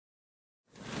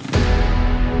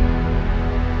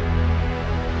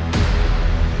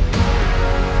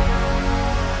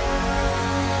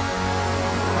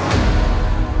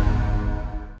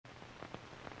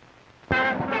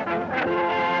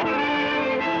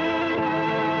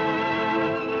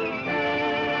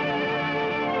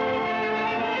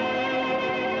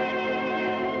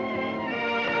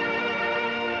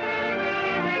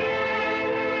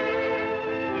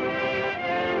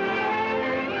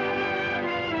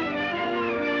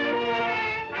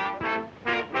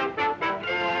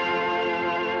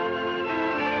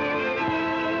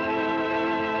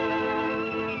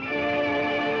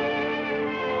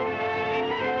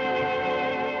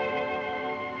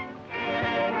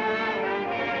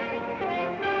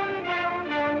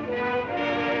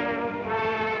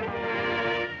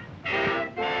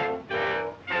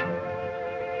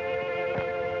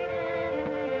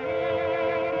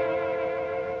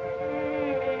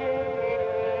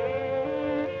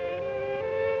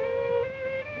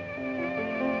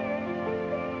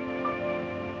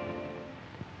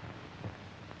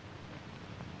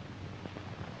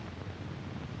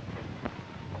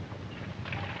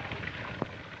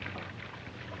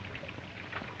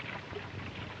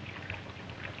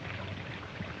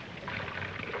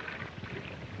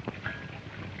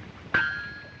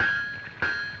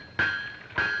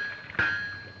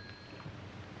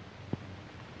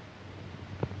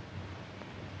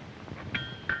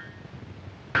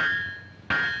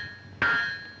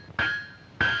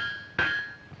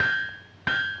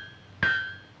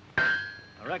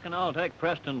Reckon I'll take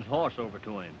Preston's horse over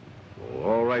to him. Oh,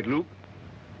 all right, Luke.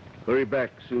 Hurry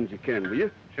back as soon as you can, will you?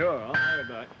 Sure, I'll hurry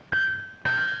back.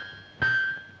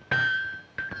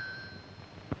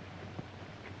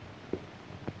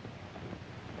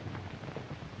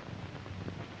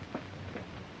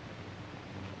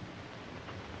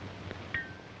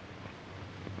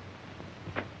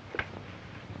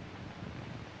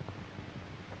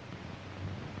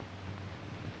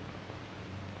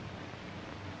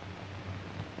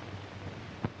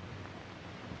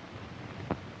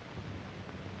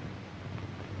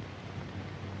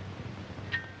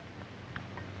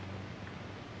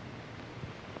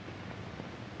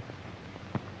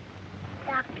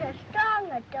 Dr. Strong,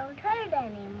 it don't hurt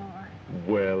anymore.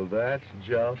 Well, that's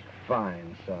just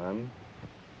fine, son.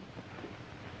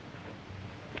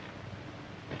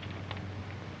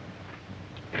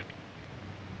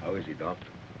 How is he, Doc?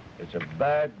 It's a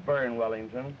bad burn,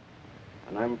 Wellington.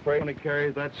 And I'm afraid he's going to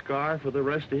carry that scar for the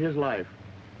rest of his life.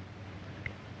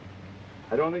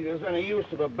 I don't think there's any use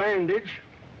of a bandage,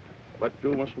 but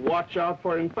you must watch out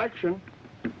for infection.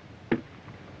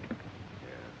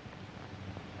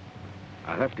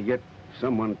 I'll have to get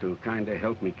someone to kind of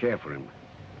help me care for him.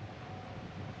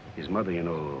 His mother, you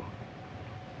know,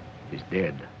 is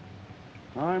dead.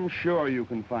 I'm sure you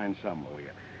can find someone. Oh,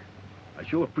 yeah. I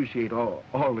sure appreciate all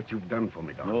that you've done for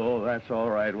me, Doc. Oh, that's all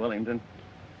right, Wellington.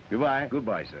 Goodbye.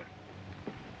 Goodbye, sir.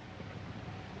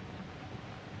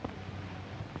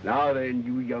 Now then,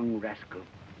 you young rascal.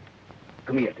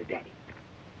 Come here to Daddy.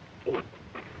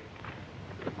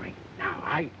 Right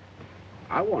now,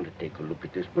 I want to take a look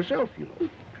at this myself, you know.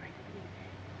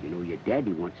 You know, your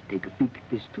daddy wants to take a peek at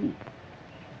this, too.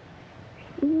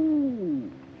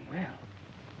 Ooh, well.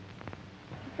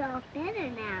 It's all better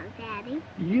now, Daddy.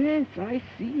 Yes, I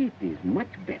see it is much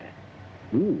better.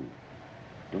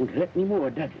 Don't hurt any more,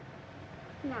 does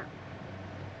it? No.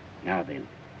 Now then,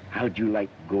 how'd you like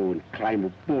to go and climb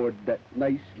aboard that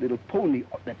nice little pony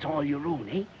that's all your own,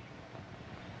 eh?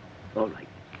 All right.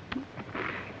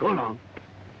 Go along.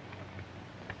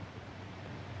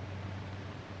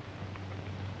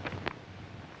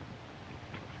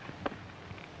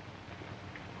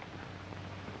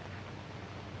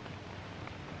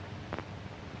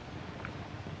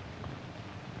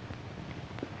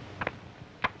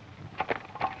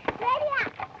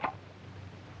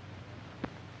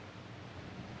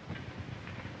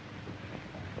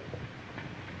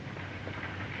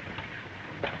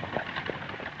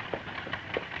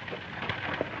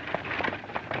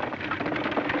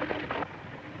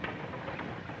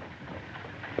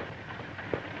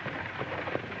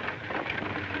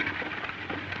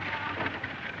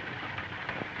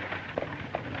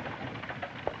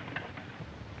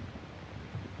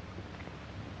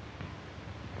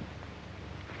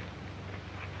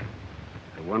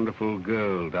 Wonderful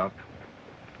girl, Doc.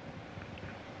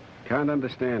 Can't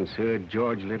understand Sir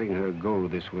George letting her go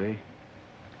this way.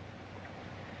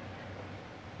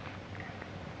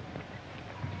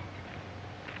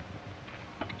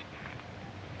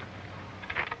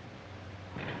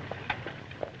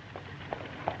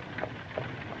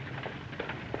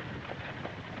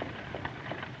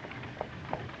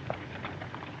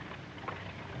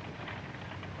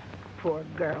 Poor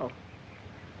girl.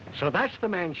 So that's the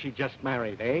man she just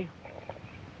married, eh?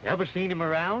 You ever seen him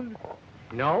around?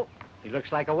 No. He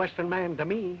looks like a Western man to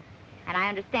me. And I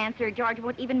understand Sir George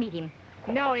won't even meet him.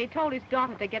 No, he told his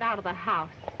daughter to get out of the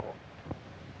house.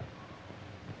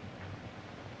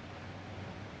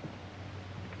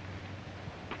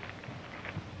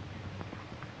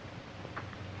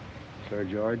 Sir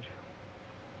George,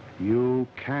 you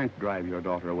can't drive your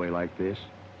daughter away like this.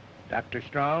 Dr.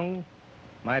 Strong,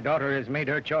 my daughter has made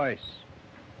her choice.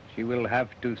 She will have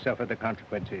to suffer the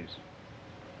consequences.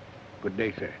 Good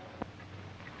day, sir.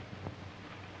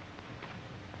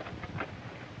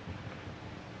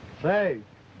 Say,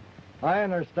 I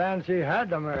understand she had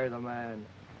to marry the man.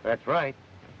 That's right.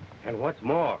 And what's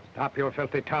more, Stop your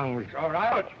filthy tongues. All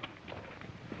right.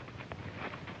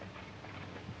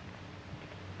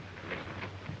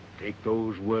 Take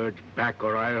those words back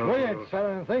or I'll... We ain't said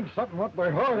anything, something what we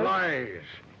heard. Lies.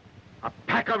 A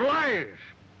pack of lies.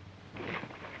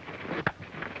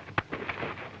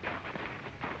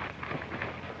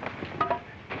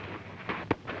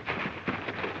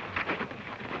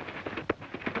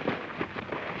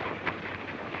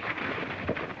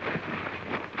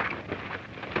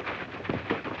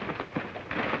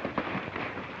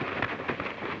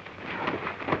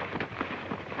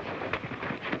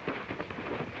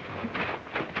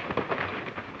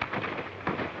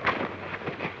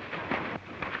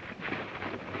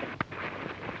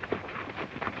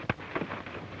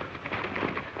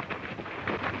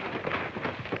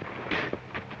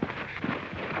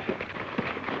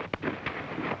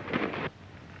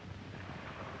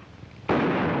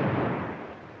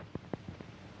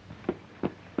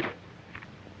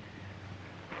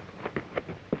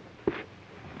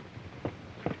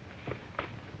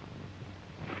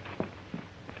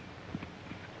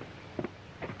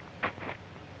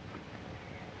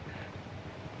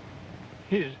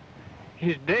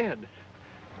 He's dead.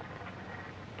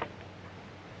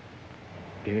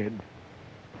 Dead.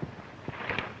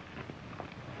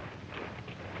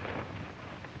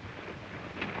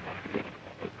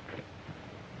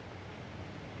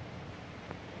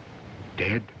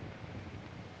 Dead?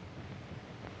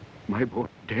 My boy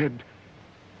dead?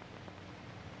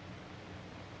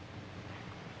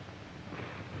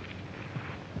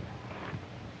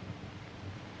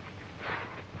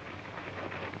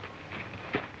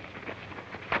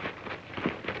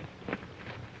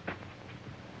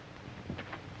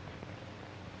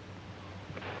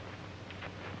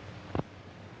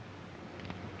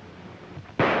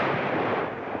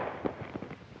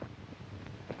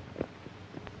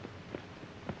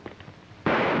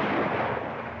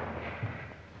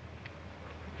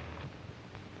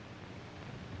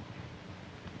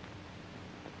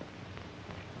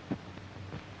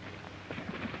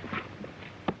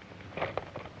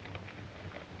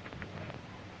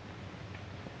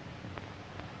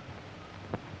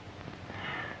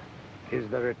 Is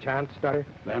there a chance, Doctor?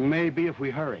 There may be if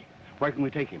we hurry. Where can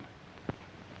we take him?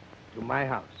 To my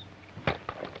house.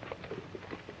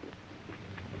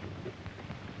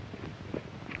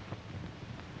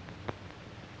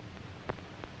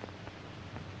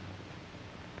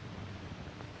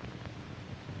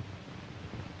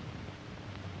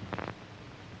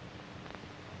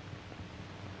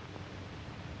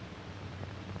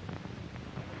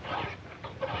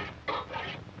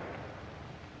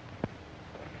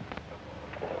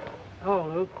 Oh,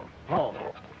 Luke. Oh.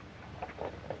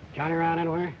 Johnny around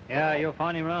anywhere? Yeah, you'll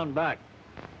find him round back.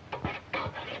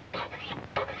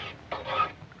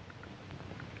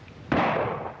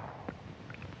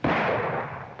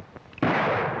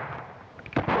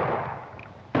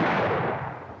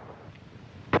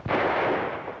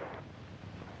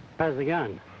 How's the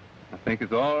gun? I think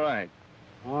it's all right.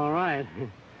 All right.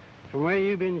 From where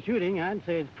you've been shooting, I'd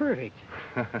say it's perfect.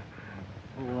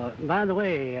 Well, by the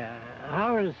way,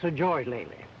 how is Sir George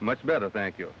lately? Much better,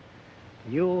 thank you.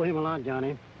 You owe him a lot,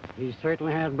 Johnny. He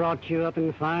certainly has brought you up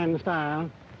in fine style.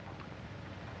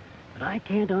 But I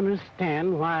can't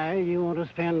understand why you want to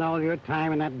spend all your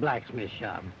time in that blacksmith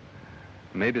shop.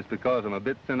 Maybe it's because I'm a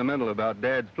bit sentimental about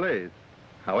Dad's place.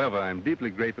 However, I'm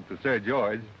deeply grateful to Sir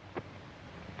George.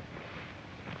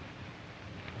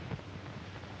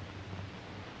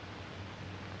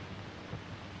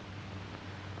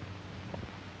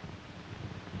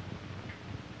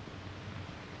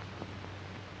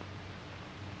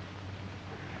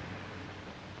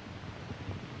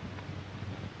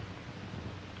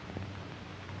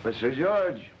 But, Sir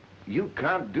George, you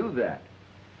can't do that.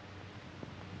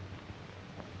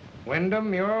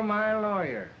 Wyndham, you're my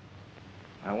lawyer.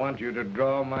 I want you to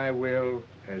draw my will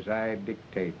as I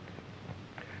dictate.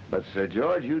 But, Sir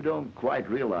George, you don't quite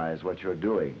realize what you're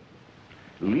doing.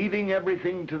 Leaving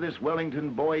everything to this Wellington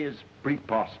boy is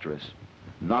preposterous.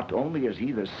 Not only is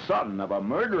he the son of a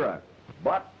murderer,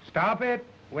 but... Stop it,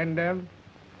 Wyndham.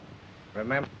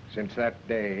 Remember, since that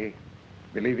day,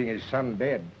 believing his son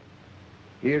dead,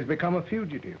 he has become a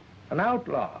fugitive, an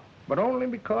outlaw, but only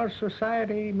because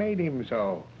society made him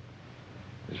so.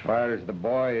 As far as the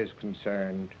boy is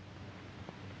concerned,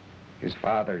 his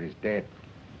father is dead.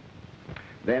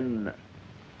 Then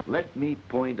let me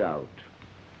point out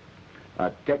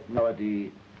a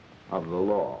technicality of the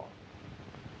law.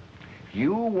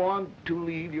 You want to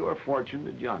leave your fortune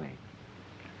to Johnny.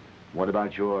 What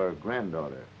about your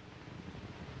granddaughter?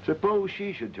 Suppose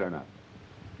she should turn up.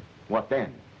 What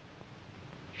then?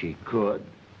 She could,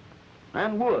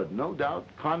 and would, no doubt,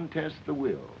 contest the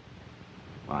will.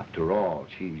 After all,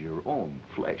 she's your own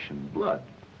flesh and blood.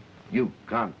 You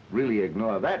can't really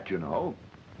ignore that, you know.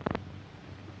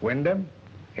 Wyndham,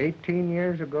 18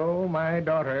 years ago, my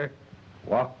daughter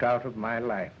walked out of my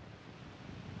life.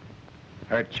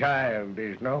 Her child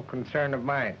is no concern of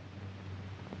mine.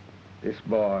 This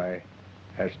boy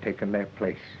has taken their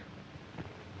place.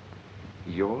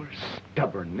 Your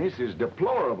stubbornness is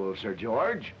deplorable, Sir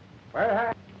George.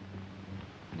 Well,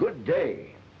 Good day.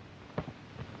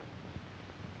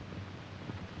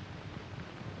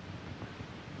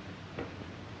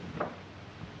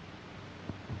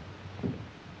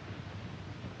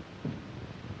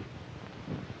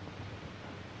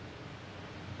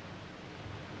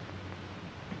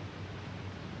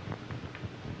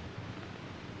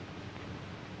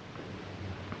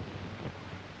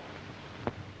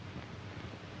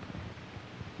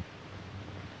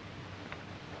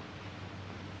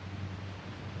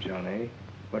 Johnny,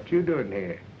 what you doing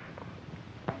here?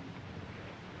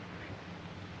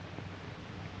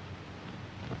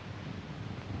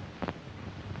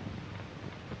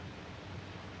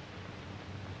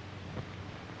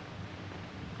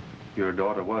 Your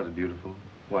daughter was beautiful,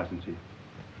 wasn't she?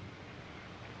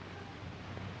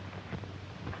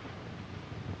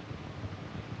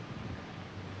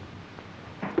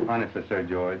 Honestly, Sir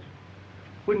George,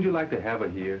 wouldn't you like to have her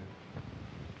here?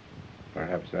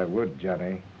 Perhaps I would,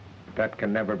 Johnny, but that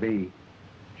can never be.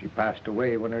 She passed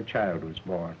away when her child was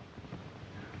born.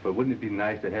 But wouldn't it be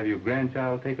nice to have your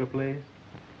grandchild take her place?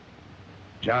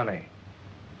 Johnny,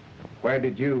 where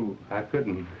did you... I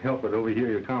couldn't help but overhear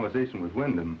your conversation with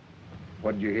Wyndham.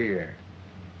 What did you hear?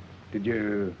 Did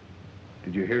you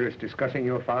hear us discussing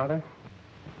your father?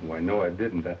 Why, no, I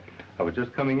didn't. I was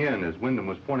just coming in as Wyndham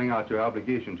was pointing out your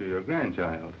obligation to your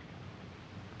grandchild.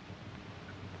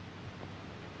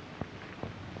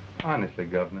 Honestly,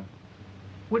 Governor,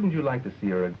 wouldn't you like to see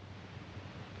her?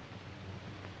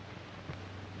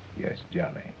 Yes,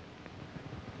 Johnny.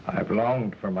 I've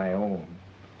longed for my own.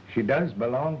 She does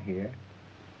belong here.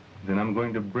 Then I'm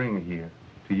going to bring her here,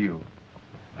 to you.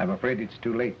 I'm afraid it's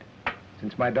too late.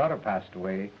 Since my daughter passed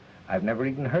away, I've never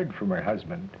even heard from her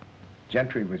husband.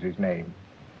 Gentry was his name.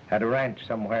 Had a ranch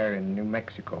somewhere in New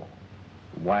Mexico.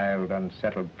 A wild,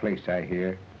 unsettled place, I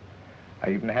hear. I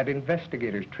even had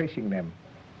investigators tracing them.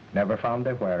 Never found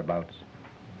their whereabouts.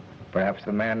 Perhaps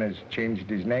the man has changed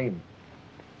his name.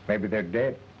 Maybe they're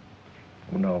dead.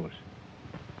 Who knows?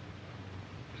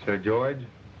 Sir George,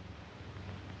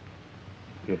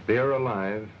 if they're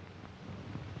alive,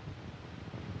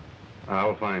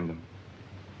 I'll find them.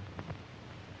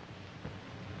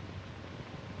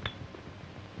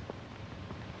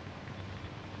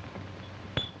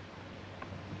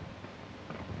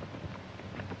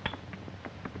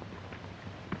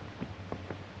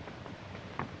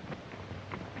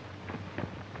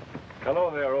 Hello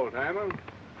there, old-timer.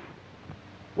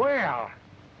 Well,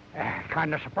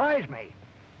 kind of surprised me.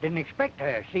 Didn't expect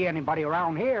to see anybody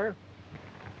around here.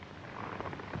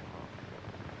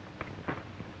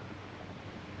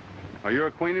 Are you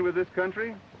acquainted with this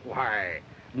country? Why,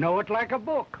 know it like a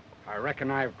book. I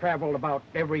reckon I've traveled about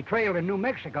every trail in New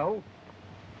Mexico.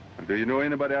 Do you know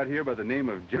anybody out here by the name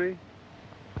of Gentry?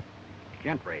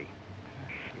 Gentry?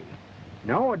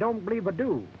 No, I don't believe I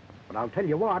do. But I'll tell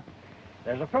you what,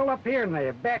 there's a fellow up here in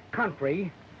the back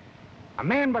country, a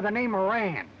man by the name of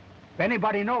Rand. If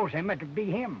anybody knows him, it'd be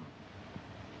him.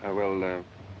 Well,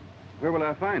 where will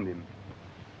I find him?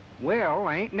 Well,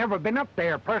 I ain't never been up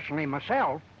there personally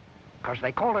myself, 'cause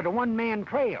they call it a one-man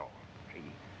trail. See,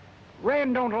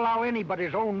 Rand don't allow any but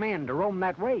his own men to roam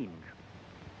that range.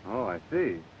 Oh, I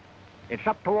see. It's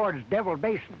up towards Devil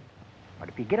Basin. But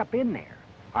if you get up in there,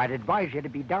 I'd advise you to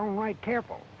be downright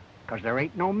careful, 'cause there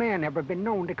ain't no man ever been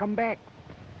known to come back.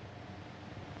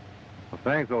 Well,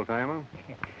 thanks, old-timer.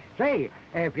 Say,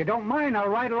 if you don't mind, I'll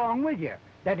ride along with you.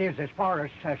 That is, as far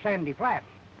as Sandy Flats.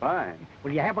 Fine.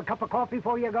 Will you have a cup of coffee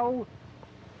before you go?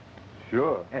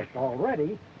 Sure. It's all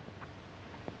ready.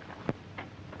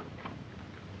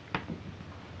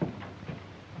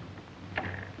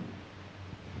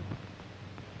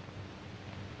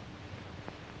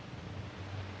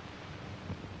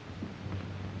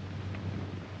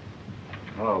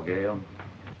 Hello, Gale.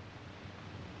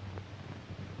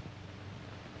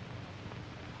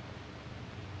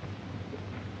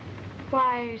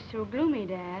 Why are you so gloomy,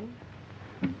 Dad?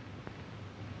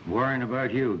 Worrying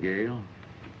about you, Gale.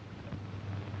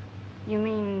 You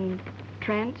mean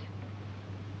Trent?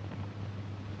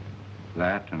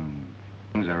 That and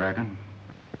things, I reckon.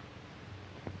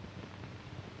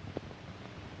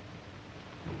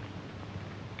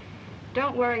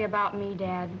 Don't worry about me,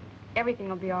 Dad. Everything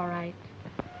will be all right.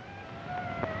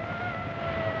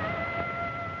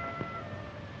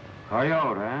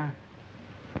 Coyote, huh?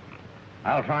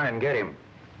 I'll try and get him.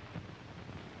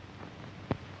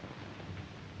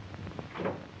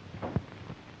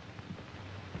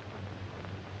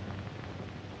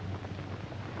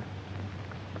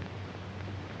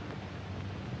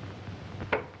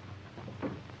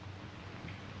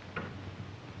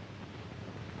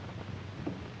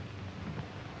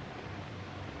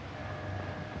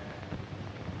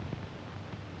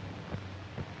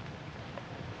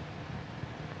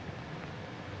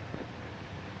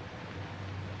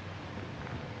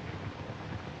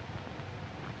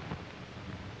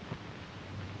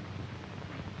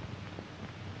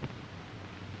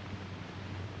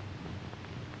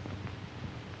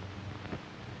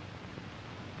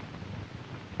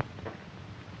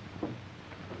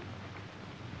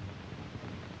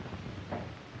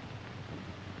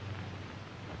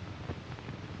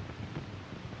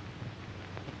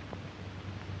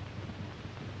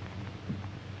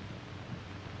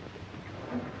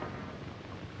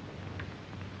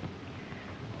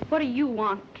 What do you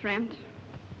want, Trent?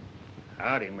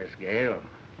 Howdy, Miss Gale.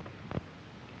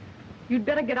 You'd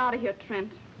better get out of here,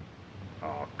 Trent.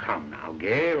 Oh, come now,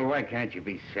 Gale. Why can't you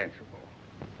be sensible?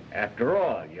 After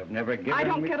all, you've never given I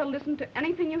don't me... care to listen to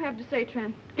anything you have to say,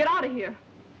 Trent. Get out of here.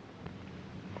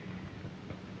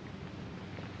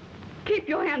 Keep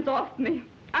your hands off me.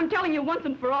 I'm telling you once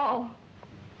and for all.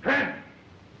 Trent!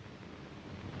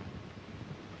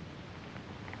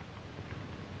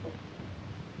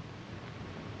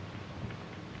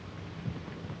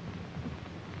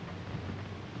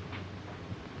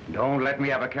 Don't let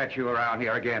me ever catch you around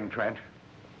here again, Trent.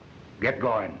 Get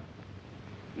going.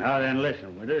 Now then,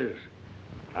 listen, Withers.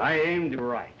 I aimed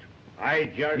right.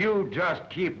 You just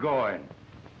keep going.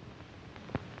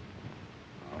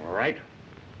 All right.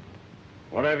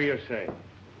 Whatever you say.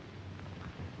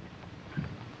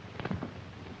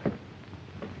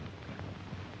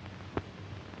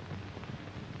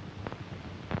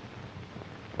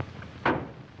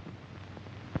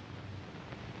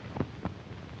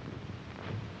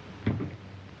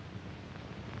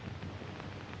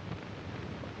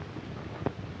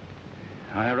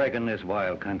 I reckon this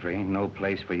wild country ain't no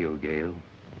place for you, Gale.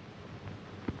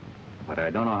 But I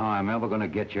don't know how I'm ever gonna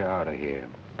get you out of here.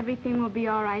 Everything will be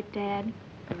all right, Dad.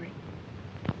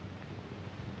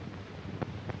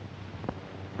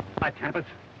 Right, Tempest.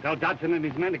 Tell Dodson and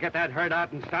his men to get that herd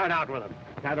out and start out with them.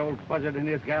 That old buzzard and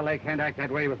his gal, they can't act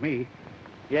that way with me.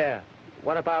 Yeah.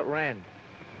 What about Rand?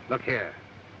 Look here.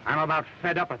 I'm about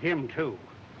fed up with him, too.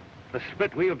 The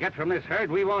spit we'll get from this herd,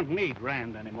 we won't need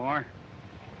Rand anymore.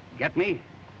 Get me?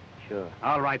 Sure.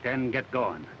 All right, then, get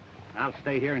going. I'll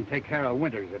stay here and take care of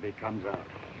Winters if he comes out.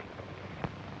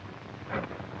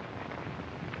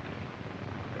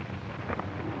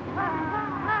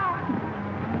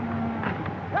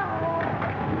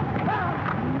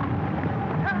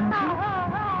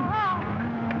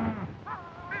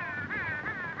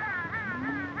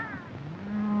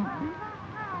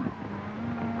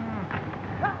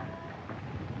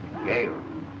 Gale.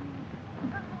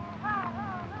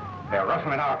 They're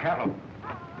rustling our cattle.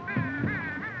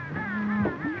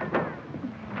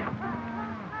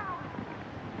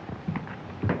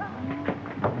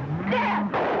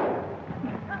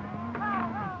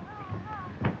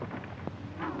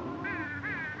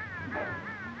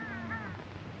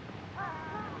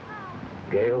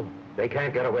 Gale, they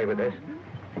can't get away with this.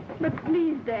 But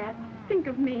please, Dad, think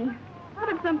of me. What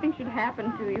if something should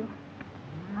happen to you?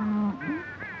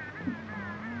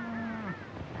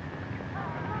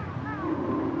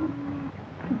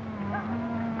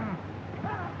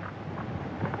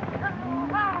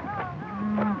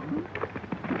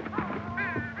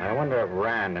 I wonder if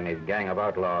Rand and his gang of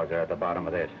outlaws are at the bottom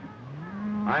of this.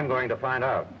 I'm going to find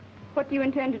out. What do you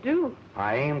intend to do?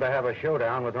 I aim to have a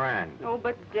showdown with Rand. Oh,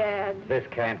 but Dad. This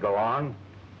can't go on.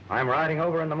 I'm riding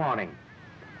over in the morning.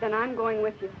 Then I'm going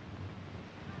with you.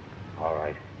 All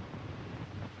right.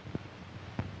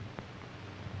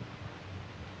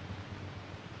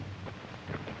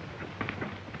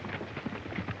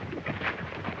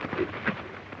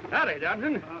 Howdy,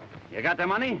 Dodson. You got the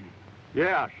money?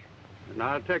 Yes. And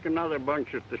I'll take another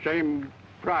bunch at the same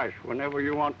price whenever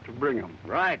you want to bring them.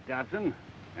 Right, Dodson.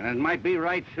 And it might be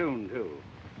right soon, too.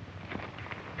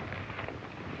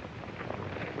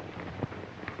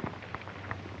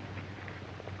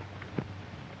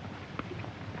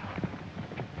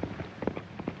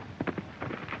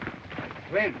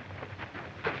 Slim.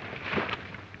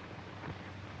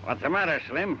 What's the matter,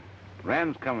 Slim?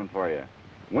 Rand's coming for you.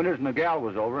 Winters and the gal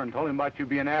was over and told him about you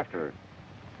being after her.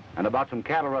 And about some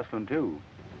cattle rustling, too.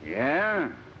 Yeah?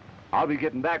 I'll be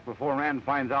getting back before Rand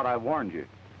finds out I warned you.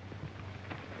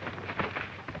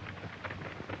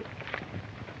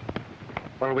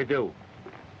 What'll we do?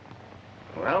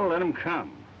 Well, let him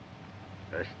come.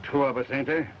 There's two of us, ain't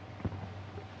there?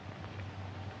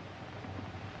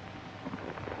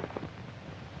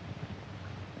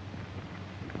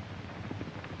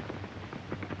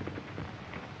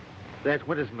 There's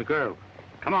Winters and the girl.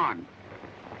 Come on.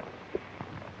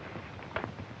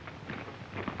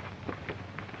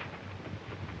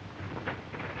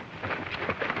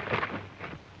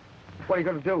 What are you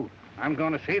going to do? I'm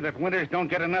going to see that Winters don't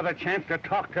get another chance to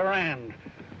talk to Rand.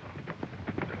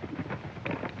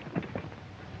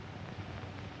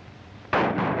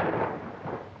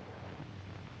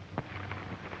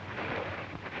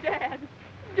 Dad!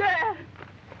 Dad!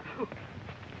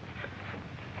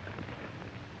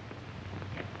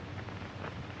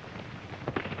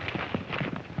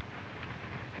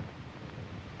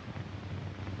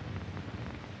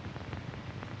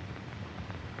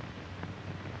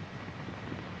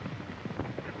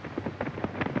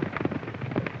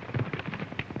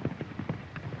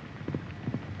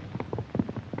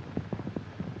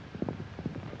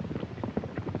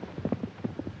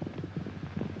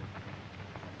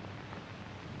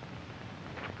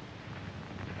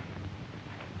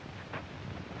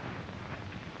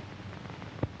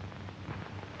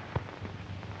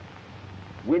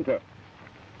 Winter.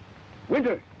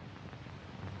 Winter!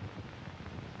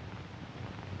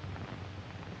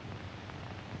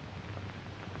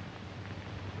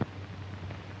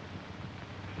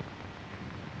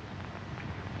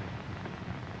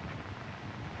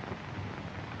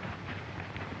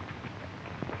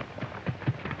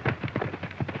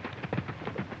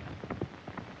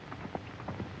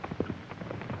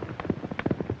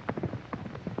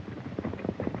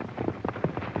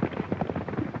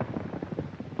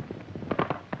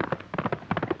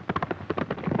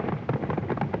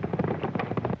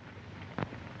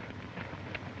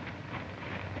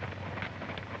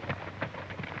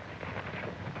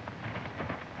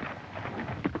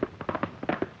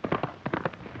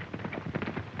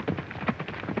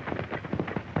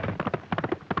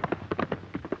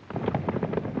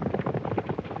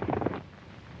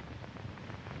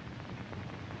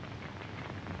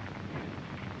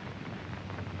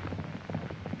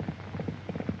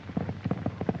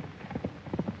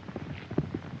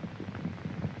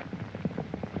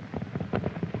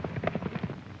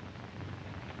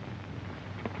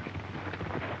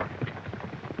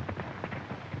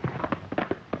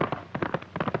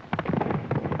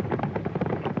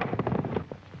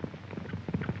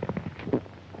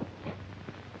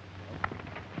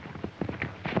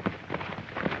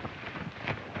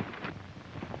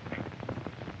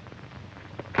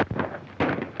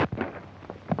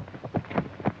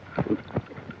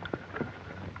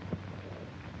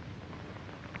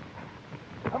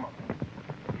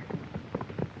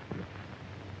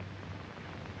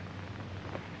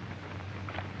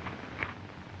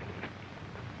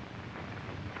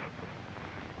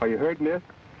 Are you hurt, miss?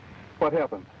 What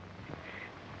happened?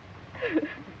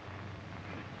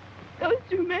 Those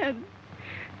two men.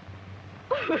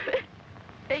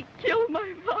 They killed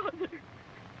my father.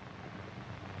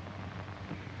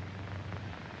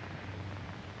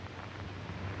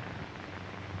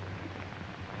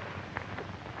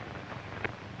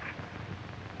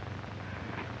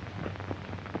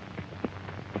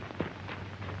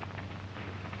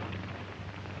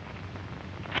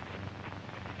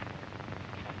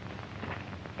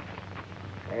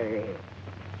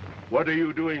 What are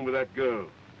you doing with that girl?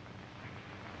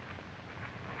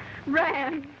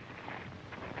 Ran.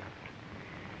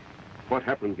 What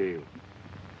happened, Gale?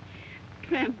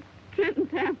 Trent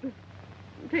and Tempest.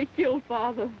 They killed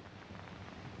Father.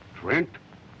 Trent?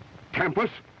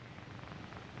 Tempest?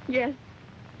 Yes.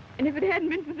 And if it hadn't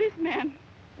been for this man,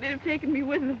 they'd have taken me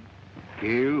with them.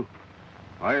 Gale,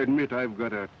 I admit I've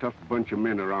got a tough bunch of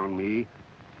men around me,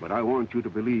 but I want you to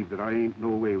believe that I ain't no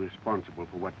way responsible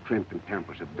for what Trent and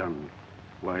Tempest have done.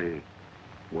 Why,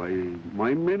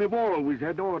 my men have always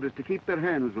had orders to keep their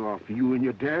hands off you and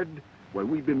your dad. Why,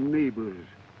 we've been neighbors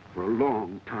for a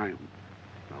long time.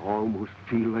 I almost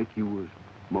feel like you was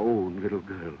my own little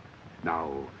girl.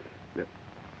 Now,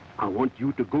 I want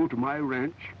you to go to my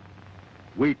ranch.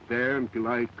 Wait there until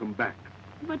I come back.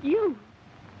 But you...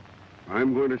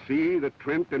 I'm going to see that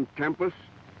Trent and Tempest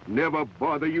never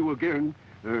bother you again.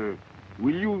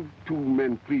 Will you two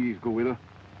men please go with her?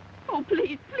 Oh,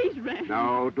 please, Ren.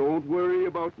 Now, don't worry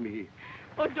about me.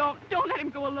 Oh, don't let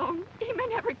him go alone. He may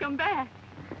never come back.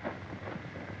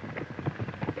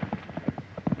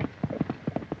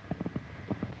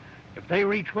 If they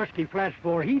reach Whiskey Flats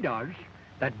before he does,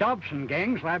 that Dobson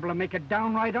gang's liable to make it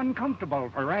downright uncomfortable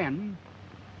for Rand.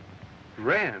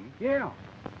 Rand? Yeah.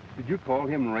 Did you call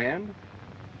him Rand?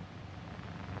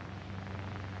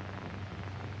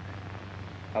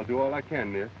 I'll do all I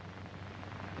can, miss.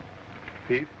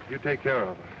 Pete, you take care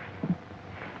of her.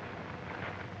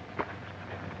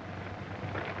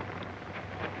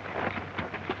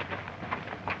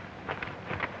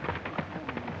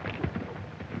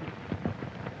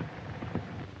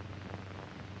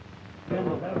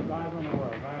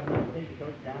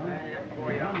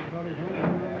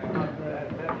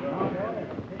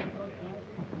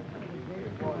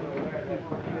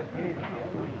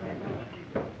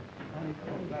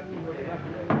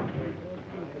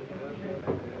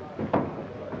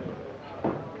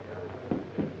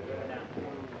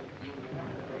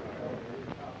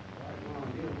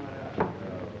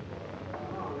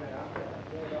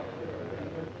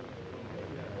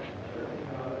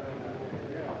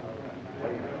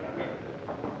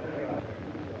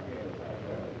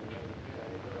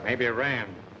 Maybe Rand.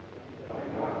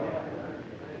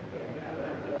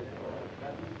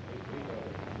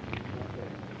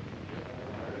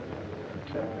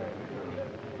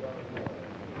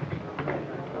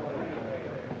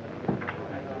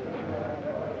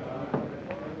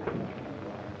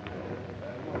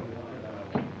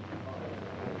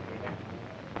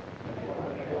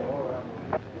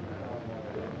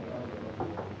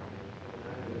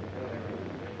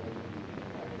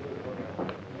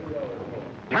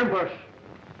 Tempers!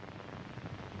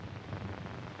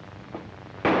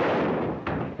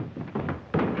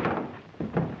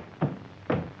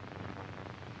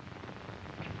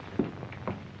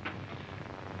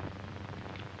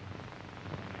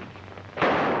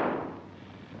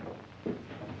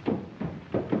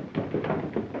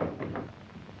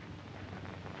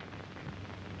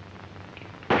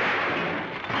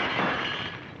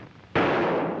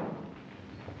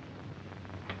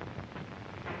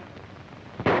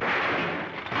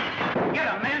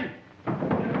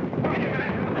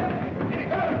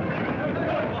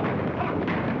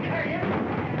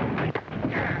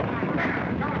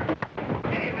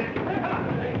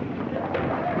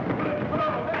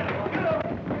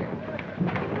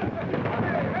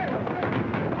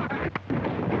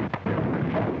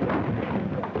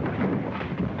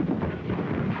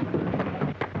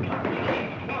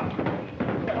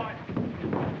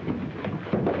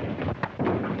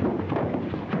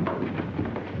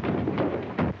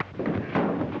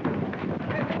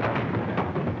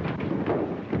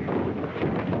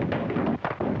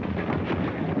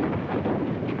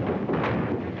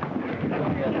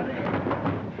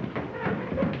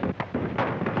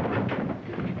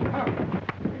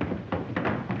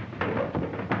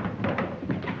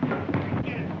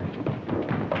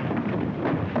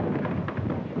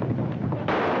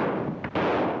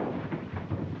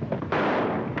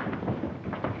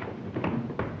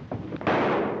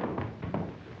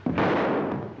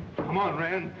 Come on,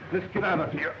 Rand. Let's get out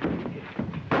of here.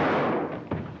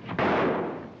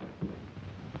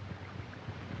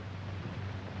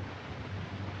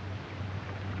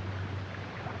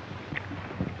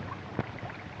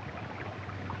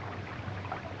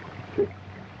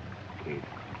 It's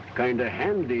kind of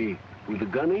handy with a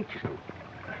gun, ain't you?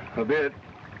 A bit.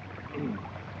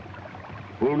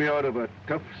 Pulled me out of a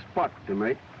tough spot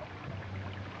tonight.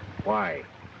 Why?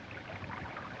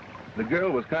 The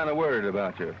girl was kind of worried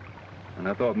about you, and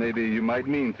I thought maybe you might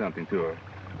mean something to her.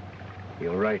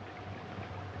 You're right.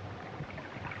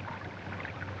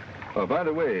 Oh, by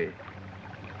the way,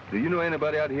 do you know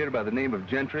anybody out here by the name of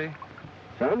Gentry?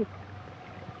 Son,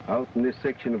 out in this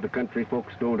section of the country,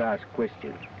 folks don't ask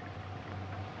questions.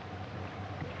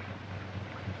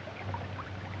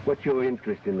 What's your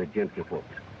interest in the Gentry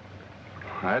folks?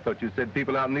 I thought you said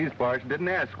people out in these parts didn't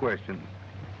ask questions.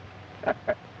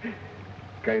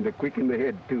 Kind of quick in the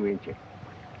head, too, ain't you?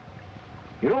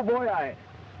 You know, boy,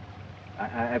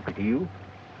 I've got to you.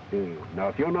 Now,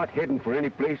 if you're not heading for any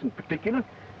place in particular,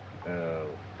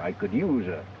 I could use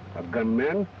a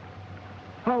gunman.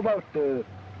 How about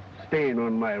staying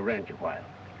on my ranch a while?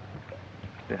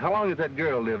 How long has that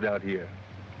girl lived out here?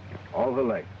 All her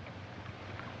life.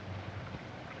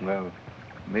 Well,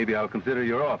 maybe I'll consider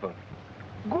your offer.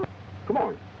 Good. Come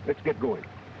on, let's get going.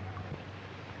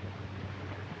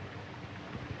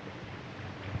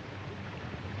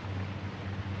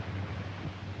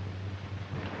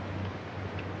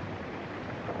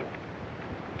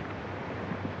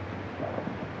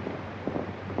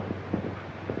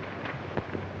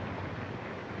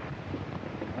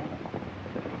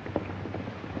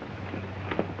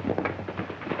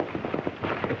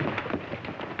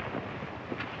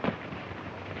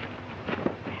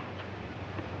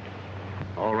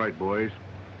 All right, boys.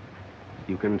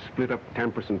 You can split up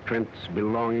Tempers and Trent's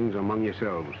belongings among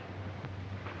yourselves.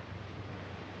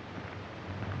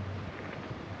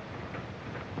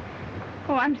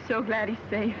 Oh, I'm so glad he's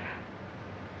safe.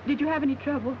 Did you have any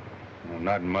trouble? Well,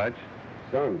 not much.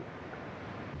 Son,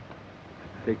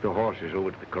 take the horses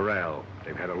over to the corral.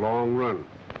 They've had a long run.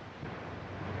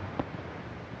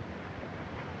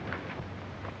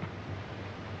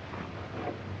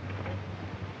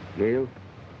 Gale,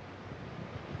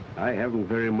 I haven't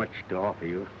very much to offer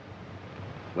you,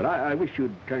 but I wish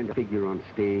you'd kind of figure on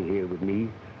staying here with me.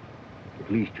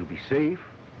 At least you'll be safe,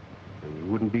 and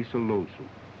you wouldn't be so lonesome.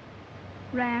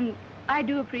 Rand, I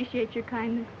do appreciate your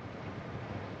kindness.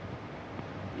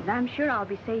 And I'm sure I'll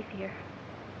be safe here.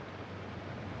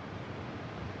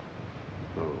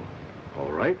 Oh,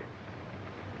 all right.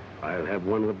 I'll have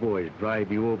one of the boys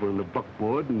drive you over in the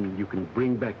buckboard, and you can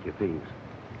bring back your things.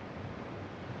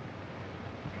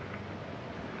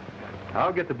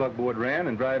 I'll get the buckboard, Rand,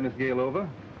 and drive Miss Gale over.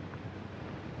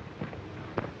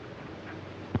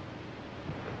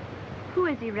 Who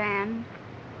is he, Rand?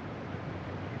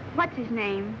 What's his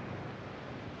name?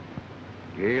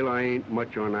 Gale, I ain't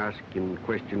much on asking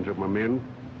questions of my men.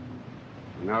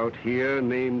 And out here,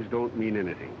 names don't mean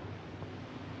anything.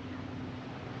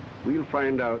 We'll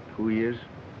find out who he is.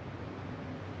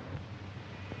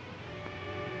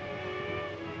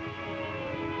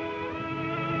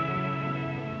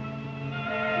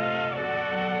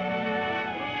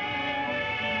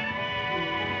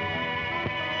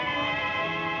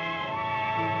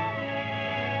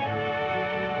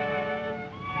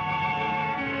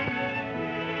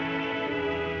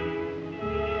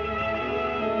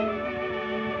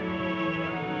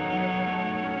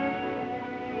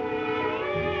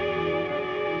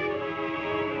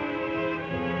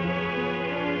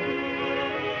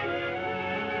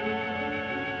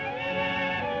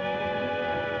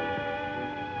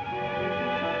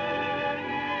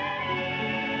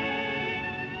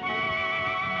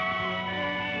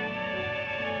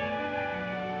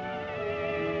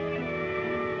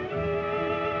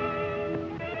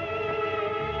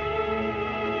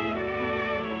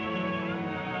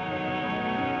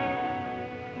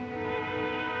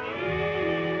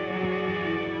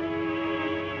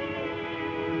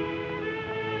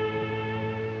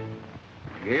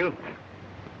 Gale, do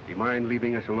you mind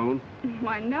leaving us alone?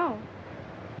 Why, no.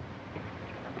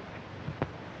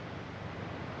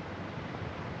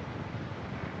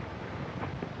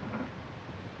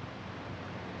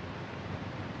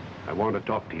 I want to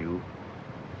talk to you.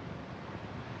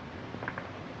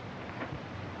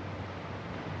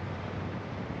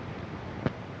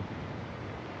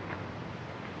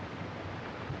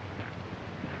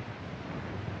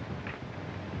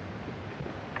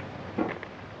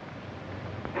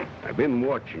 I've been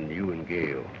watching you and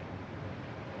Gail.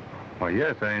 Why,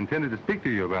 yes, I intended to speak to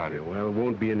you about it. Well,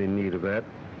 won't be any need of that.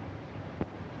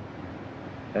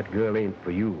 That girl ain't for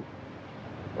you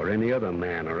or any other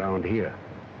man around here.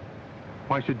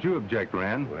 Why should you object,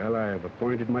 Rand? Well, I've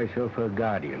appointed myself her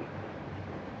guardian.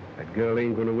 That girl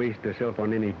ain't gonna waste herself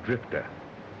on any drifter.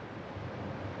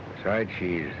 Besides,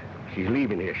 she's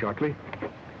leaving here shortly.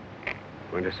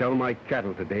 Going to sell my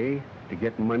cattle today to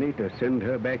get money to send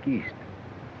her back east.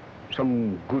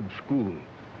 Some good school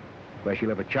where she'll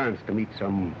have a chance to meet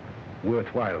some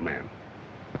worthwhile man.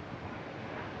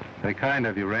 Very kind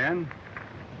of you, Rand.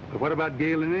 But what about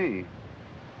Gale and me?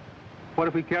 What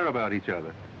if we care about each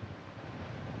other?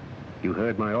 You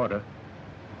heard my order.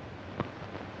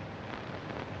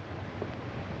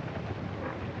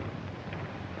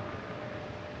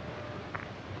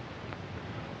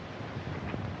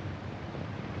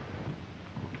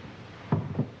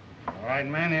 All right,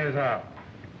 men, here's up.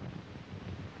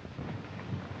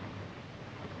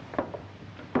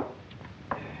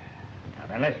 Now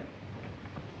then, listen.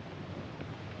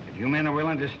 If you men are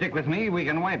willing to stick with me, we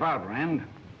can wipe out Rand,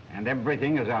 and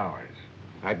everything is ours.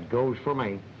 That goes for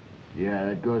me. Yeah,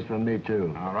 that goes for me,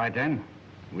 too. All right, then.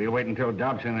 We'll wait until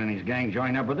Dobson and his gang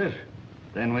join up with us.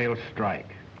 Then we'll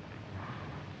strike.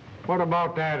 What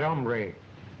about that hombre?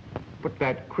 Put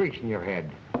that crease in your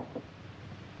head.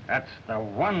 That's the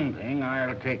one thing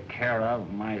I'll take care of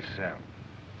myself.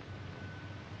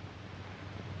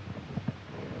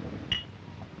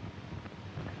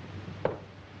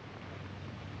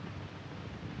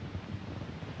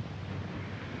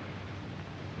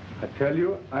 I tell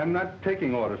you, I'm not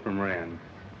taking orders from Rand.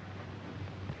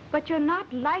 But you're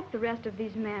not like the rest of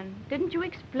these men. Didn't you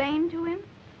explain to him?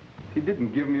 He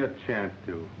didn't give me a chance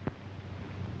to.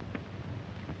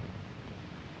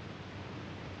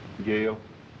 Gale,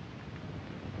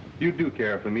 you do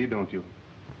care for me, don't you?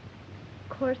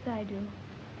 Of course I do.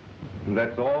 And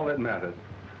that's all that matters.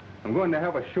 I'm going to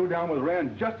have a showdown with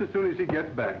Rand just as soon as he gets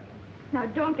back. Now,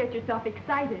 don't get yourself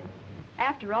excited.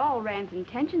 After all, Rand's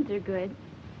intentions are good.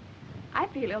 I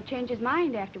feel he'll change his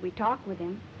mind after we talk with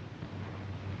him.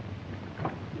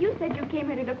 You said you came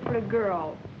here to look for a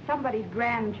girl, somebody's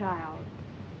grandchild.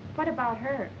 What about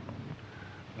her?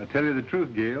 I'll tell you the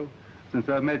truth, Gale. Since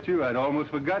I've met you, I'd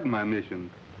almost forgotten my mission.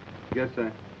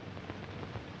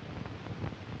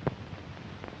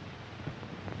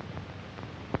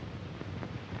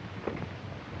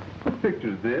 What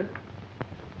picture's this?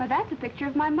 Well, that's a picture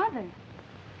of my mother.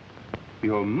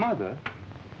 Your mother?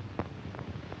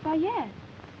 Why, yes.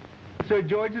 Sir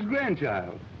George's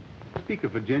grandchild. Speak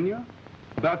of Virginia?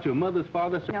 About your mother's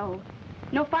father, sir? No.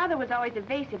 No, Father was always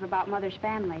evasive about Mother's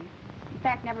family. In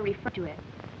fact, never referred to it.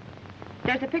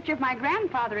 There's a picture of my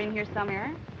grandfather in here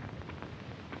somewhere.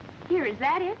 Here, is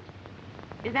that it?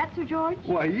 Is that Sir George?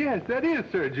 Why, yes, that is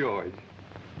Sir George.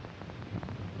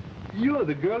 You're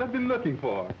the girl I've been looking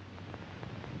for.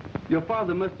 Your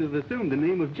father must have assumed the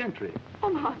name of Gentry.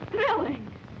 Oh, how thrilling.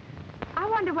 I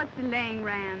wonder what's delaying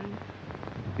Rand.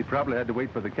 He probably had to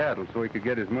wait for the cattle so he could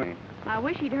get his money. I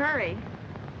wish he'd hurry.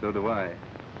 So do I. I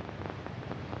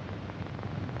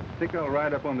think I'll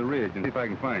ride up on the ridge and see if I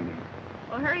can find him.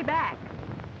 Well, hurry back.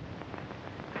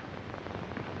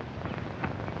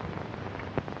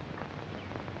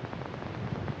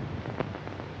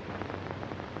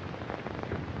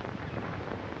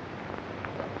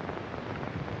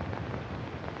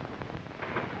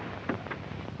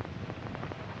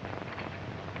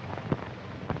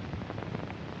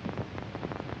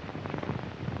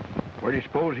 Where do you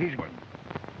suppose he's going?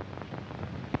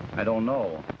 I don't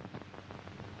know.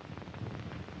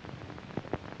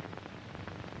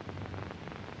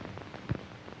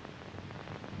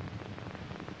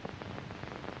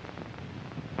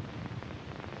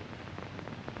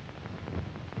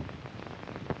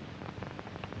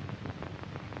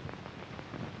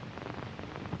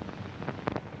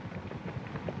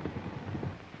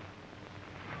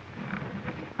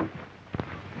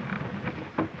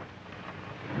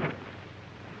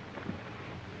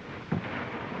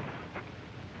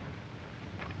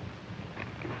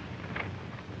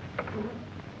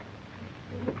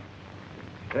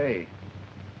 Hey,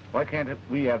 why can't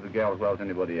we have the gal as well as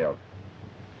anybody else?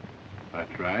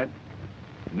 That's right.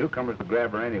 Newcomers to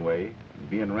grab her anyway.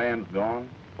 Being Rand's gone,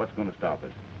 what's going to stop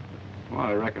us? Well,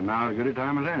 I reckon now's as good a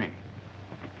time as any.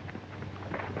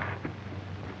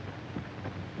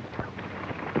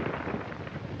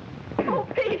 Oh,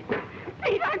 Pete!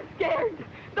 Pete, I'm scared.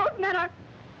 Those men are...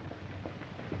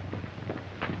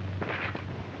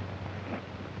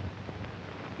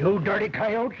 You dirty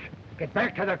coyotes, get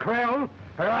back to the corral,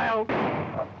 or I'll...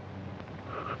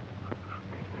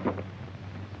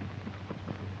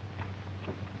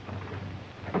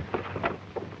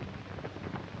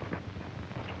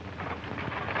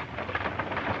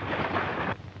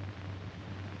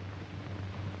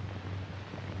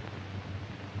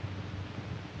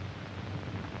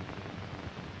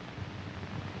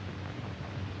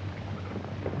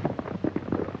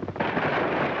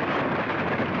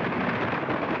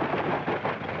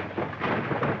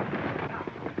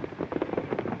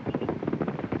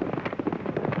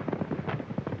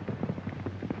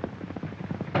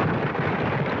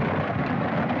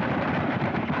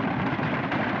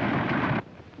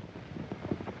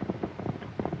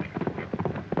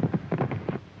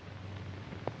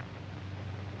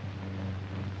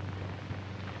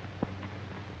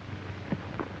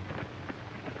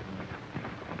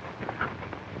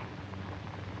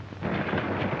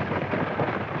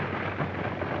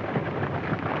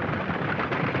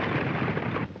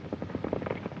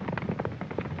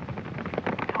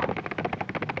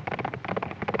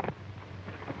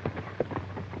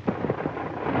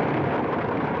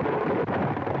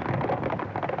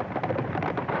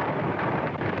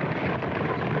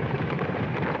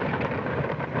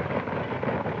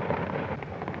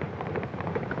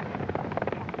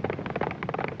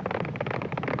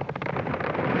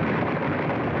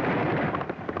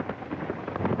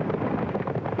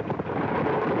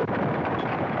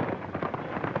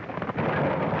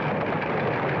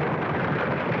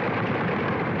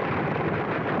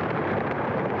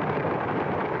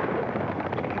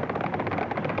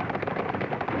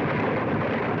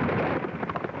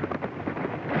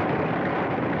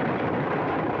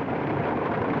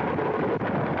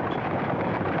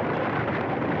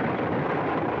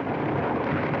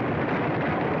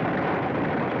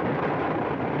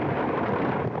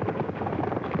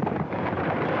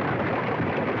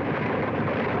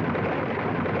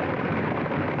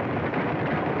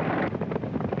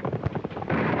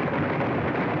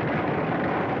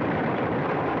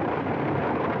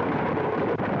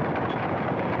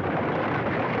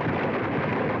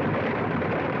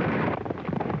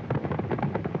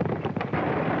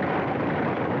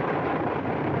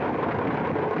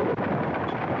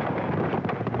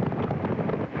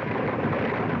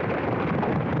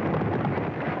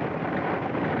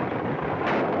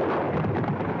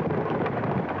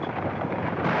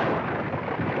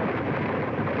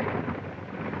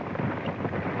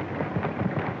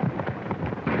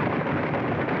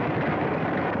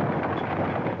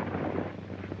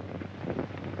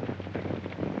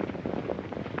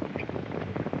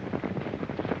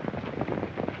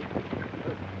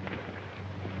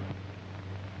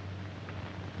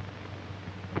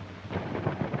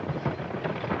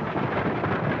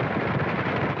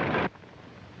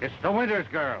 It's the Winters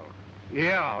girl.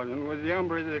 Yeah, and with the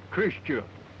umbre that cursed you.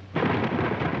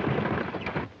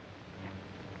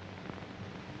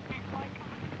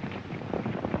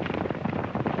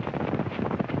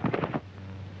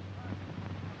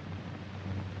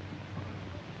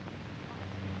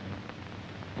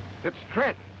 It's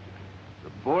Trent. The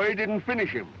boy didn't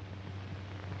finish him.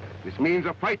 This means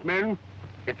a fight, men.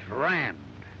 It's Rand.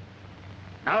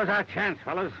 Now's our chance,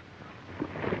 fellas.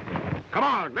 Come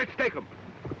on, let's take him.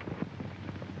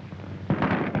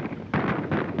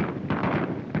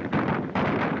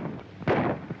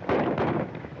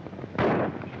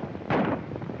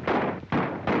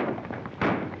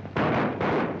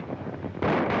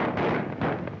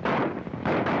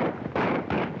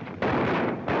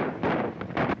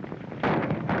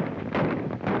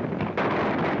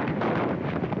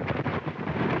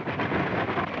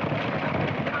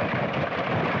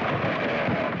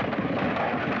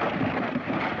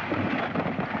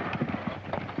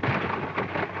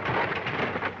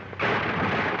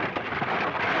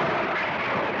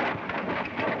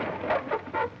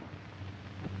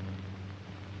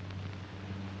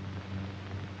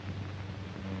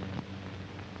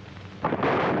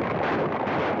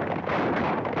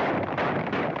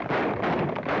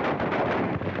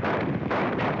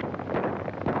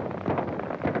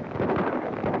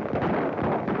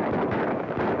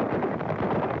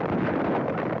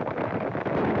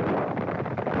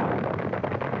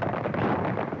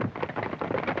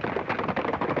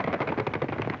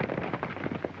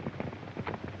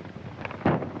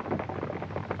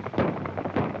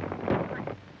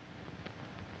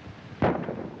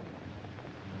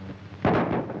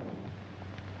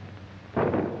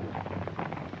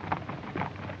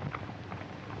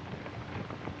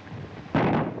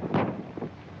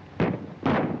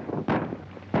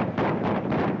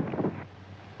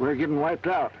 We're getting wiped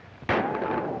out.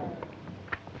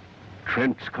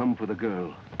 Trent's come for the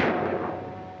girl.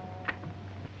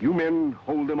 You men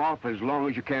hold them off as long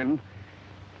as you can.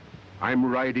 I'm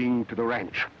riding to the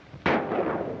ranch.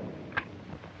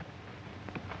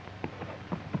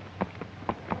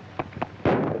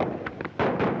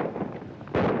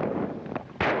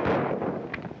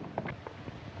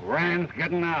 Rand's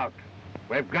getting out.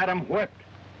 We've got him whipped.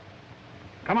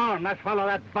 Come on, let's follow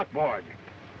that buckboard.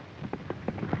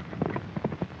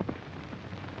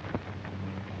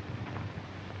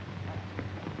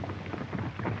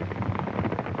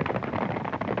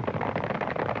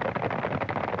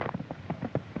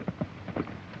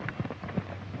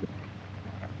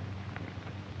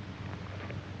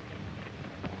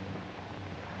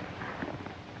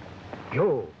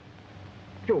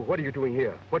 Joe, what are you doing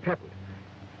here? What's happened?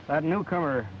 That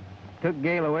newcomer took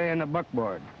Gale away in the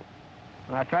buckboard.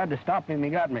 When I tried to stop him, he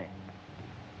got me.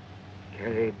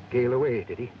 Carried Gale away,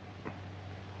 did he?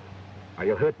 Are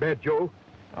you hurt bad, Joe?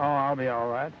 Oh, I'll be all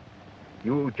right.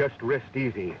 You just rest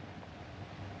easy.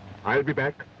 I'll be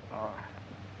back. Oh.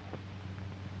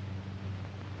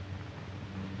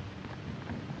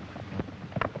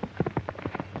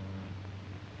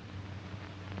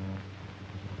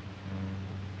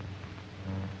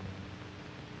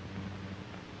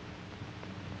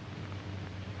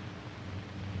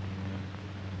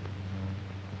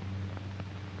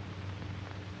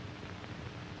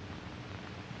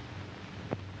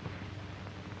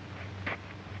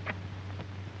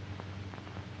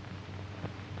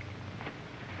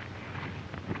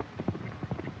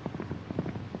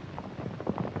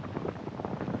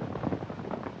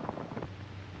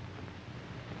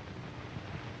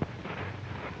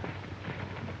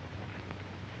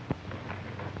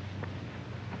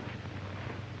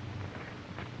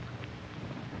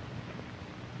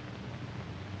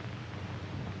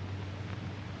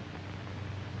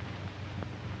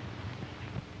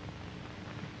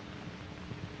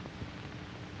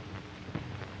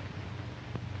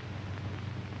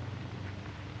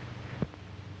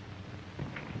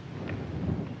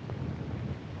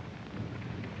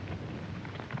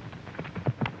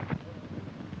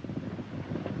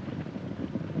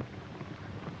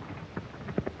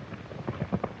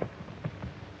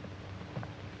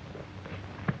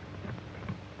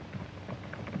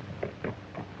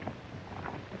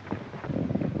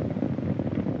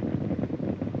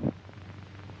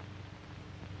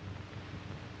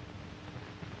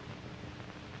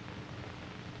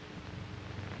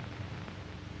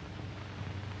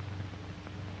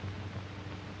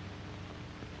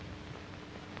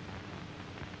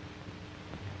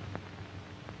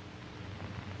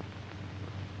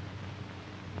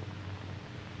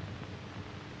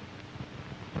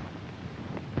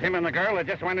 Him and the girl that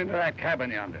just went into that cabin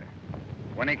yonder.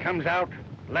 When he comes out,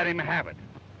 let him have it.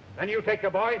 Then you take the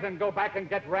boys and go back and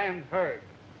get Rand's herd.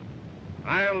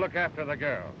 I'll look after the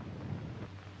girl.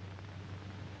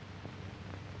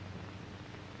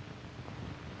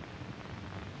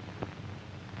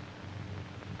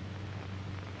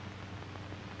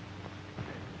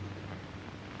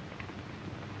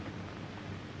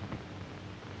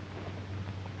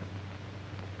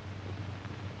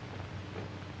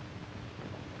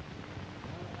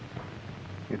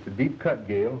 It's a deep cut,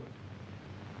 Gale.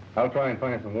 I'll try and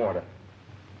find some water.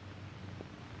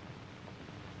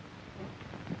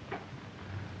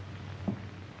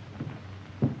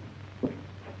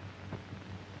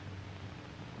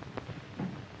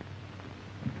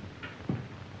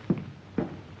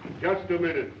 Just a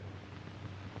minute.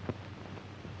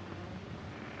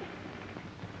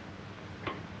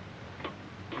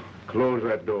 Close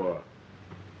that door.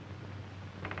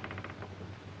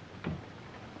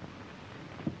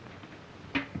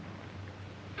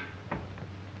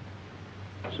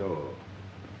 So,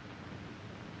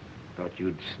 thought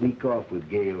you'd sneak off with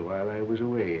Gale while I was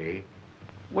away, eh?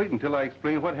 Wait until I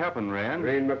explain what happened, Rand.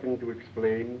 There ain't nothing to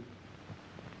explain.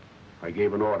 I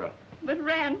gave an order. But,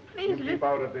 Rand, please You keep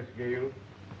out of this, Gale.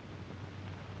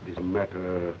 It's a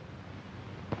matter...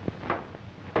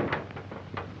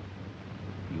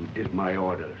 You did my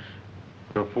orders.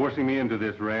 You're forcing me into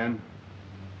this, Rand.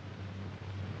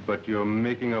 But you're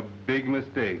making a big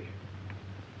mistake.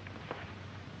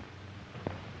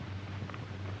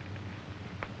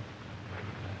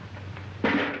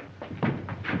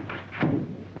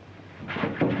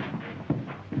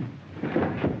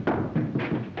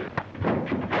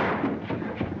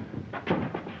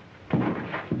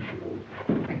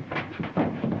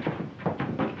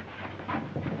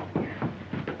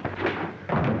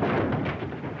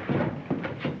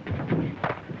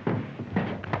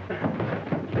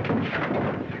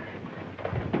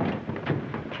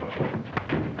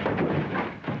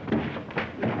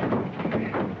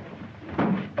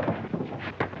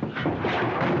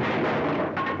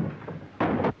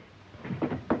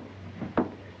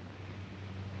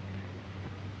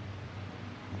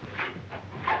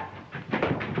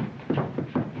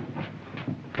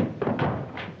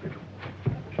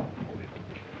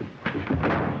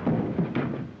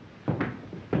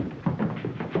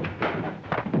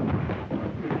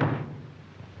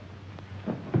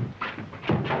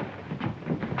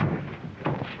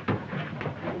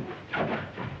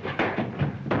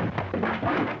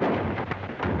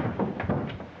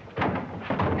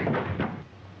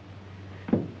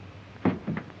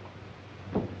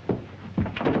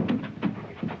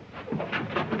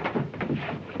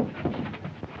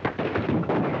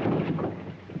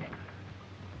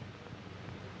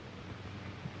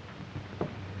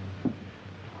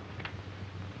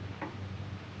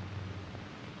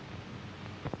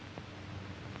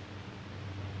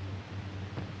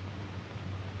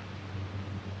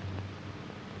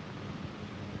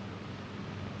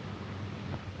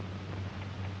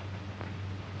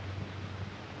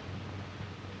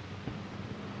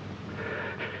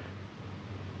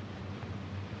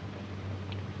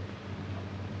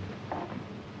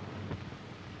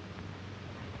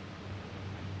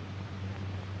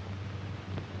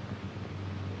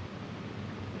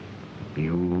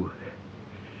 You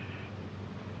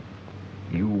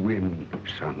win,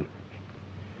 son.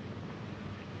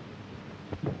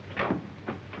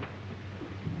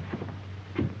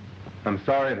 I'm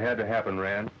sorry it had to happen,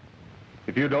 Rand.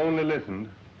 If you'd only listened,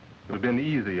 it would have been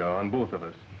easier on both of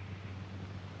us.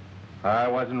 I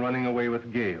wasn't running away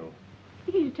with Gale.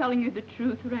 He's telling you the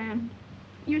truth, Rand.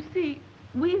 You see,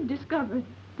 we've discovered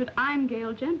that I'm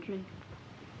Gail Gentry.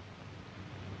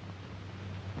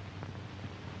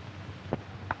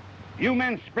 You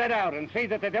men spread out and see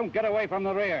that they don't get away from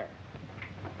the rear.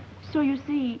 So you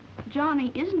see,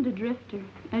 Johnny isn't a drifter,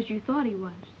 as you thought he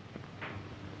was.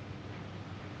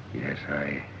 Yes,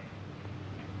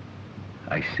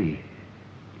 I see.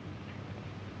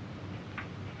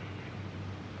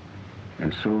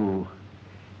 And so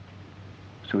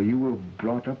you were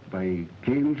brought up by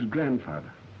Gale's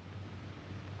grandfather.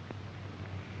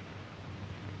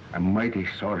 I'm mighty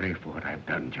sorry for what I've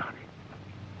done, Johnny.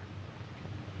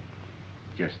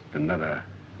 Just another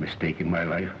mistake in my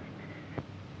life.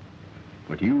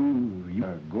 But you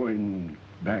are going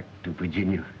back to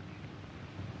Virginia.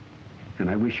 And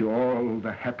I wish you all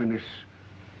the happiness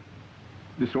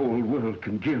this old world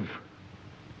can give.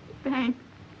 Thanks.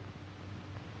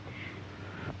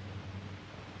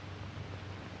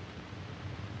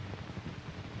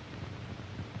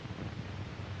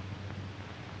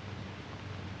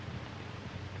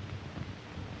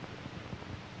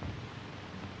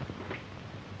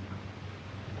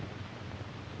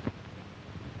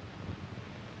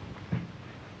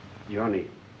 Johnny,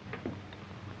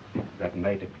 that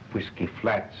night at Whiskey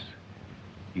Flats,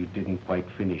 you didn't quite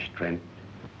finish Trent.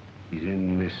 He's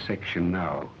in this section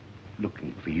now,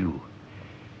 looking for you.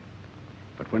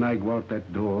 But when I go out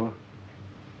that door,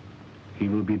 he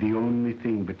will be the only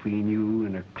thing between you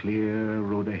and a clear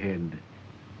road ahead.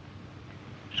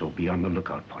 So be on the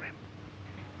lookout for him.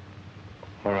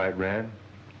 All right, Rand.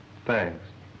 Thanks.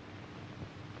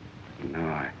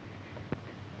 No,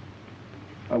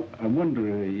 I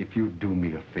wonder if you'd do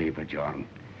me a favor, John.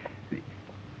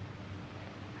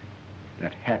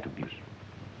 That hat of yours.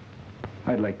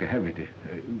 I'd like to have it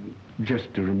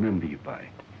just to remember you by.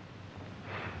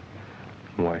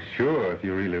 Why, sure, if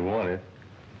you really want it.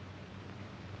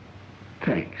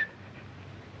 Thanks.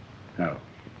 Now,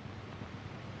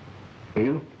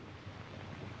 you?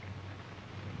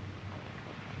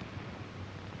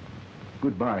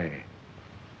 Goodbye,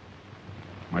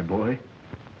 my boy.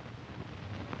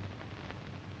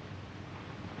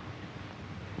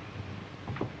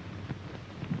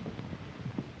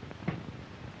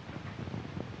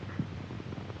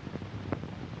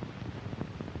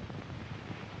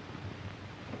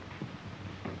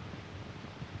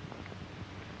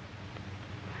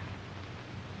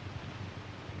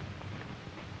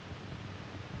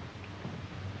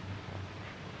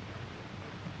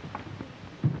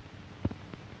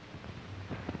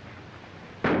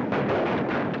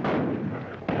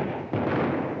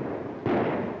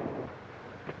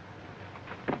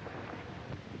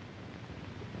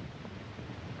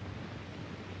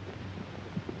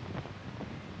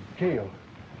 Gale,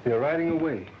 they're riding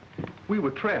away. We were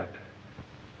trapped.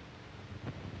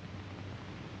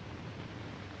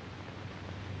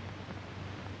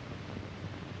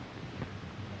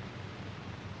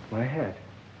 My hat.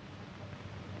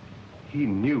 He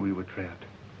knew we were trapped.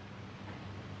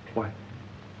 Why,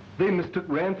 they mistook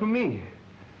Rand for me.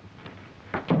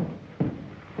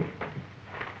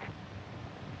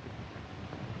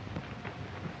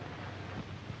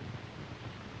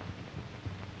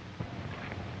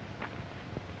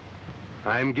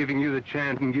 I'm giving you the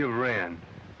chance and give Rand.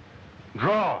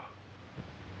 Draw!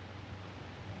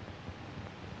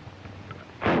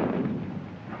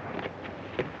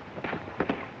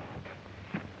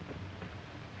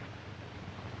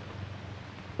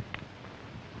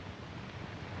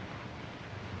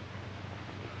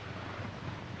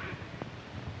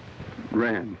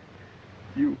 Rand,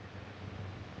 you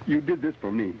did this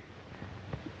for me.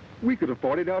 We could have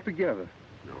fought it out together.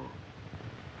 No.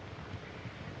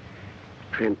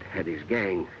 Trent had his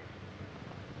gang.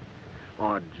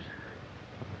 Odds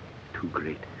too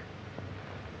great.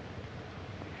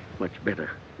 Much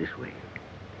better this way.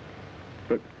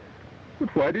 But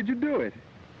why did you do it?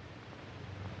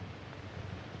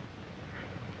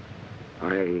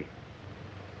 I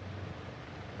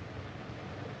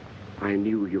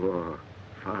knew your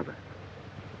father.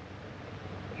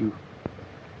 You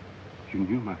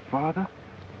knew my father?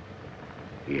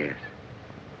 Yes.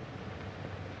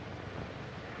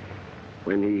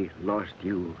 When he lost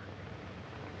you,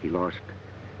 he lost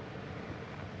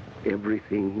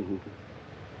everything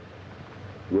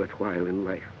worthwhile in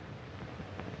life.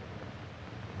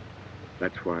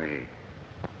 That's why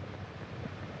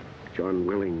John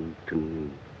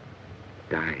Wellington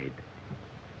died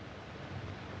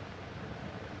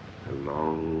a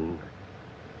long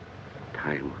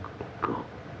time ago.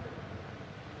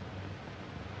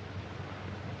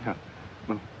 Yeah,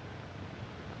 well,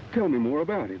 tell me more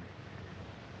about it.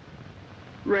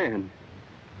 Rand.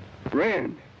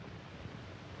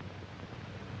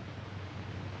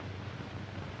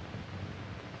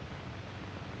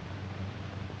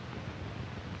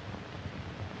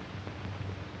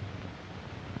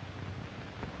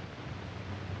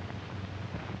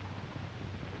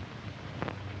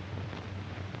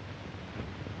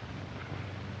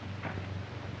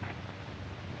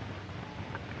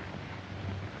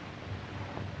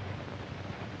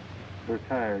 You're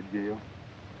tired, Gail.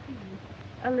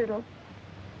 A little.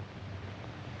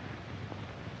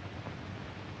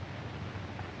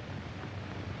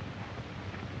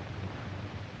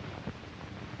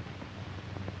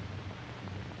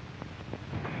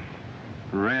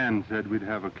 Rand said we'd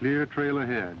have a clear trail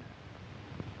ahead.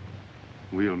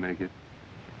 We'll make it.